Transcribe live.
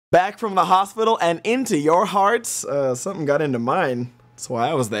Back from the hospital and into your hearts. Something got into mine. That's why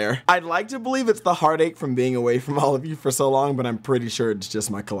I was there. I'd like to believe it's the heartache from being away from all of you for so long, but I'm pretty sure it's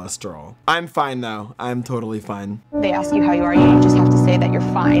just my cholesterol. I'm fine though. I'm totally fine. They ask you how you are, you just have to say that you're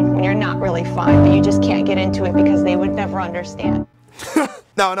fine when you're not really fine, but you just can't get into it because they would never understand.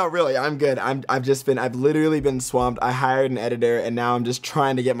 No, really, I'm good. I've literally been swamped. I hired an editor and now I'm just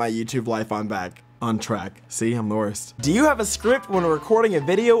trying to get my YouTube life on track. See, I'm the worst. Do you have a script when recording a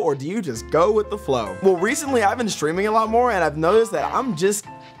video or do you just go with the flow? Well, recently I've been streaming a lot more and I've noticed that I'm just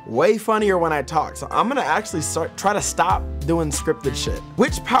way funnier when I talk. So I'm gonna actually try to stop doing scripted shit.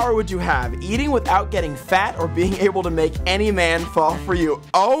 Which power would you have? Eating without getting fat or being able to make any man fall for you?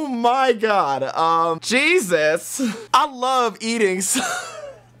 Oh my God, Jesus. I love eating.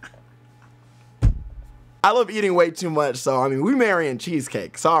 I love eating way too much, so I mean, we marrying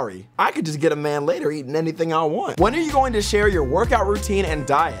cheesecake, sorry. I could just get a man later eating anything I want. When are you going to share your workout routine and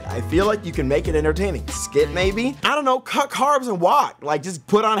diet? I feel like you can make it entertaining. Skit maybe? I don't know, cut carbs and walk. Like just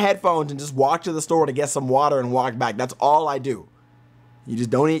put on headphones and just walk to the store to get some water and walk back. That's all I do. You just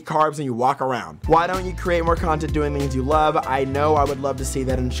don't eat carbs and you walk around. Why don't you create more content doing things you love? I know I would love to see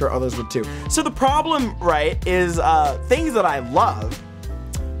that and I'm sure others would too. So the problem, right, is things that I love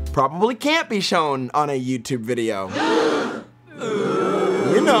probably can't be shown on a YouTube video.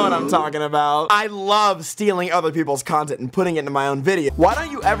 You know what I'm talking about. I love stealing other people's content and putting it into my own video. Why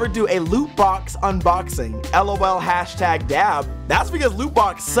don't you ever do a loot box unboxing? LOL #dab. That's because loot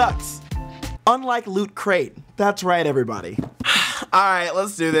box sucks. Unlike Loot Crate. That's right, everybody. All right,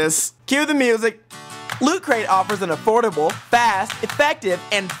 let's do this. Cue the music. Loot Crate offers an affordable, fast, effective,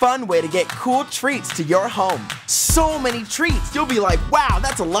 and fun way to get cool treats to your home. So many treats, you'll be like, wow,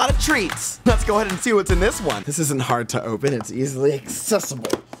 that's a lot of treats. Let's go ahead and see what's in this one. This isn't hard to open, it's easily accessible.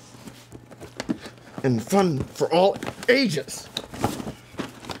 And fun for all ages.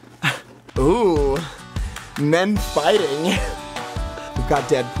 Ooh, men fighting. We've got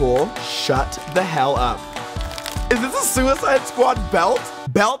Deadpool. Shut the hell up. Is this a Suicide Squad belt?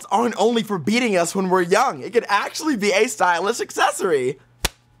 Belts aren't only for beating us when we're young. It could actually be a stylish accessory.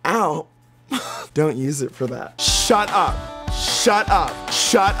 Ow. Don't use it for that. Shut up. Shut up.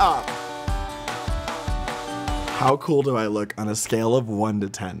 Shut up. How cool do I look on a scale of 1 to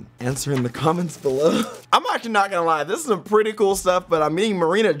 10? Answer in the comments below. I'm actually not gonna lie, this is some pretty cool stuff, but I'm eating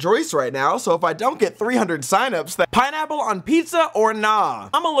Marina Joyce right now, so if I don't get 300 signups, then pineapple on pizza or nah?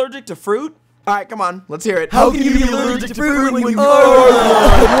 I'm allergic to fruit. All right, come on, let's hear it. How can you be allergic to fruit when you finished?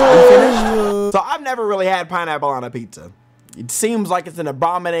 So I've never really had pineapple on a pizza. It seems like it's an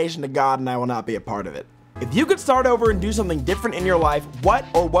abomination to God and I will not be a part of it. If you could start over and do something different in your life, what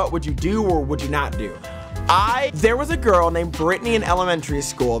would you do or would you not do? There was a girl named Brittany in elementary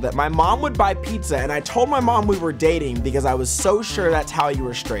school that my mom would buy pizza and I told my mom we were dating because I was so sure that's how you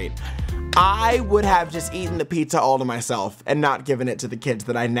were straight. I would have just eaten the pizza all to myself and not given it to the kids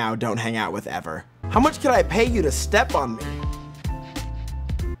that I now don't hang out with ever. How much could I pay you to step on me?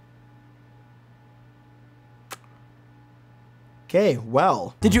 Okay,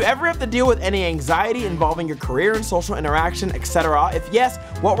 well. Did you ever have to deal with any anxiety involving your career and social interaction, etc.? If yes,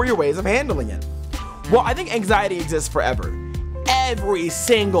 what were your ways of handling it? Well, I think anxiety exists forever. Every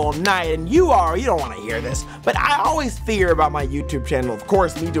single night, and you don't want to hear this, but I always fear about my YouTube channel. Of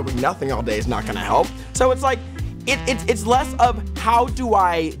course, me doing nothing all day is not going to help. So it's like, it's less of how do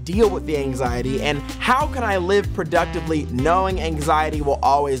I deal with the anxiety and how can I live productively knowing anxiety will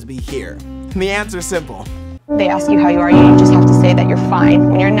always be here. And the answer is simple. They ask you how you are, you just have to say that you're fine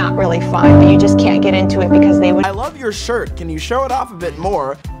when you're not really fine, but you just can't get into it because they would. I love your shirt. Can you show it off a bit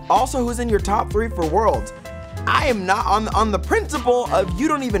more? Also, who's in your top 3 for Worlds? I am not on the principle of you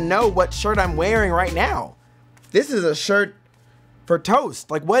don't even know what shirt I'm wearing right now. This is a shirt for toast.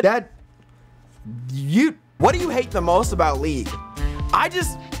 Like what do you hate the most about League? I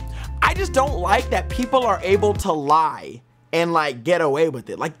just don't like that people are able to lie and like get away with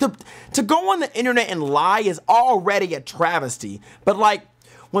it. Like to go on the internet and lie is already a travesty. But like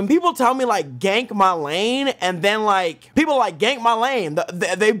when people tell me like gank my lane and then like people like gank my lane,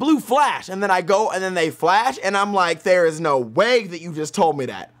 they blue flash and then I go and then they flash and I'm like, there is no way that you just told me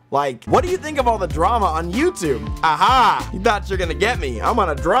that. Like, what do you think of all the drama on YouTube? Aha, you thought you're gonna get me. I'm on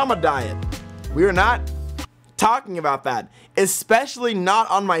a drama diet. We are not talking about that, especially not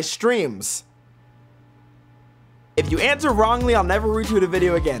on my streams. If you answer wrongly, I'll never retweet a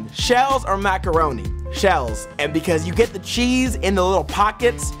video again. Shells or macaroni? Shells. And because you get the cheese in the little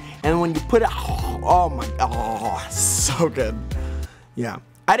pockets, and when you put it, oh my, oh, so good. Yeah.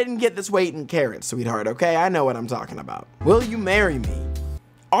 I didn't get this weight in carrots, sweetheart, okay? I know what I'm talking about. Will you marry me?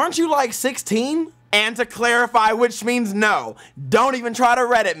 Aren't you like 16? And to clarify, which means no, don't even try to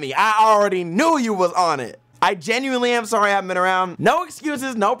Reddit me. I already knew you was on it. I genuinely am sorry I haven't been around. No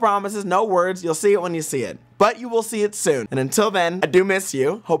excuses, no promises, no words. You'll see it when you see it. But you will see it soon. And until then, I do miss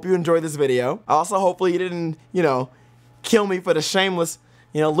you. Hope you enjoyed this video. Also, hopefully you didn't, kill me for the shameless,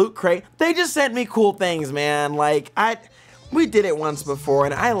 loot crate. They just sent me cool things, man. Like, we did it once before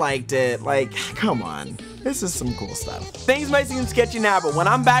and I liked it. Like, come on. This is some cool stuff. Things may seem sketchy now, but when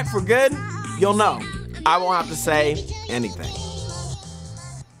I'm back for good, you'll know. I won't have to say anything.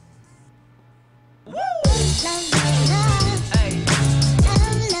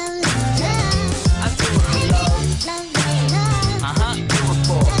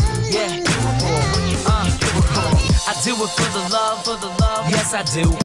 I do it for the love, yes I do.